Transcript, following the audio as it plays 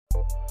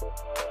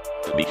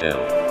Detail.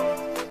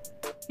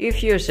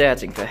 If you're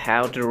searching for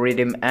how to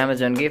redeem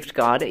Amazon gift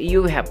card,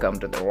 you have come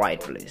to the right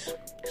place.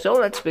 So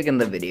let's begin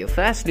the video.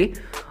 Firstly,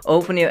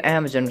 open your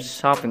Amazon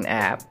shopping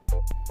app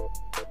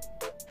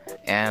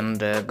and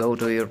go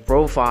to your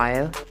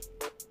profile.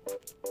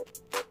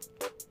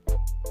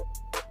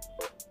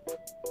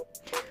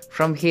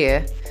 From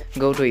here,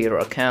 go to your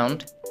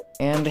account,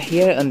 and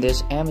here on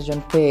this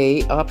Amazon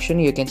Pay option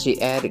you can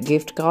see add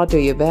gift card to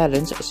your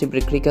balance.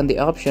 Simply click on the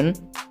option,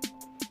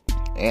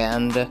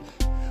 and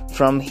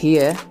from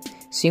here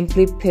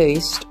simply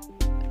paste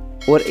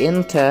or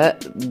enter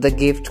the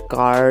gift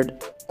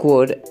card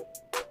code,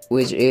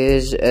 which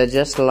is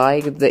just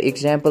like the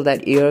example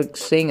that you're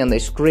seeing on the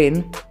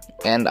screen.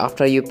 And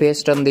after you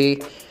paste on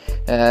the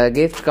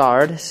gift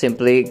card,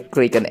 simply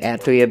click on add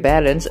to your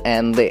balance,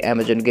 and the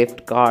Amazon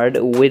gift card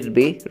will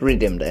be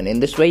redeemed. And in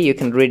this way you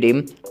can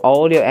redeem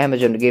all your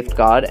Amazon gift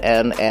card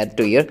and add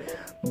to your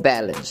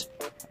balance.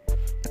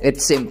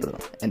 It's simple.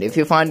 And if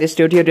you find this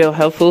tutorial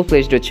helpful,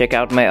 please do check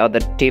out my other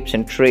tips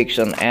and tricks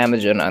on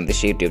Amazon on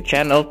this YouTube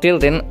channel. Till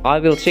then, I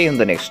will see you in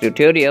the next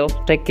tutorial.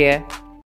 Take care.